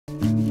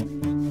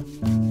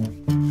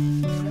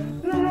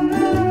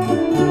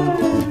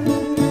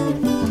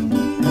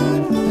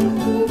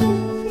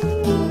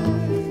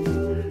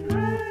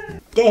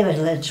David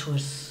Lynch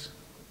was,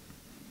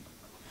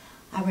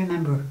 I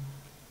remember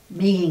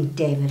meeting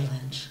David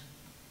Lynch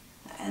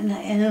in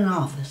an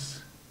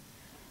office.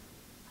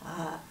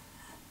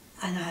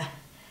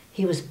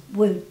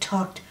 We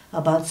talked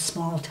about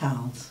small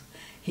towns.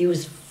 He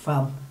was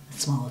from a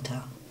small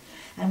town.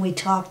 And we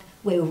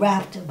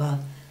rapped about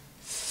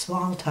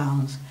small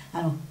towns,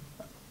 and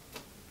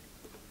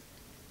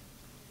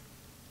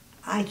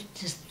I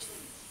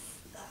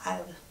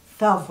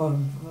fell for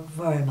him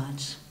very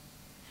much.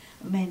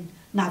 I mean,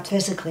 not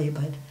physically,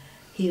 but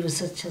he was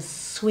such a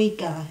sweet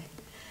guy.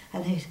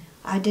 And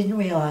I didn't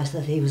realize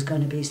that he was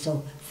going to be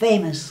so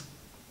famous.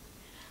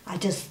 I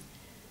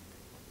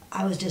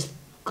was just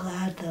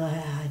glad that I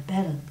had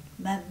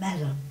met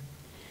him.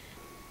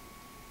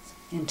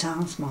 In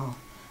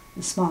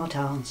small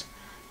towns,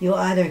 you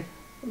either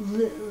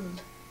live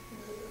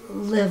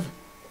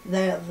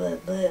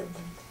the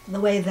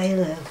way they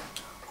live,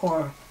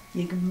 or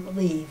you can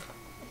leave.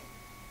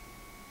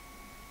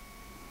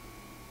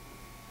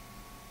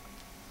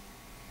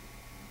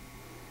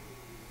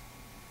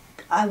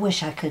 I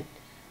wish I could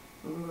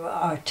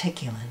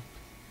articulate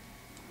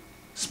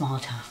small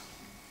town.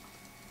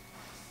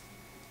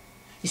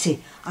 You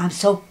see, I'm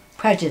so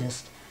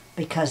prejudiced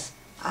because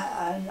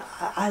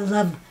I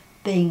love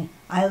being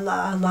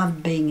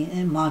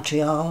in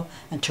Montreal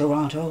and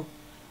Toronto.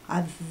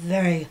 I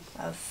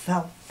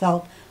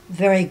felt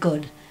very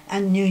good,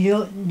 and New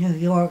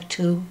York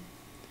too.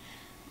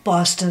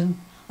 Boston,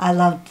 I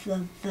loved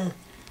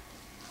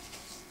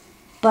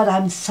but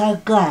I'm so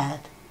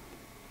glad,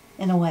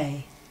 in a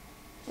way,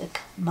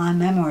 that my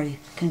memory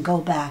can go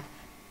back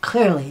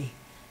clearly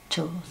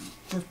to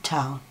the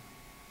town.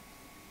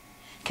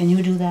 Can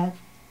you do that?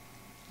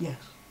 Yes.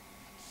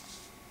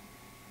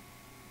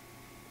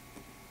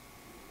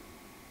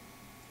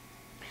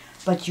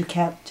 But you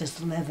can't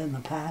just live in the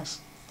past.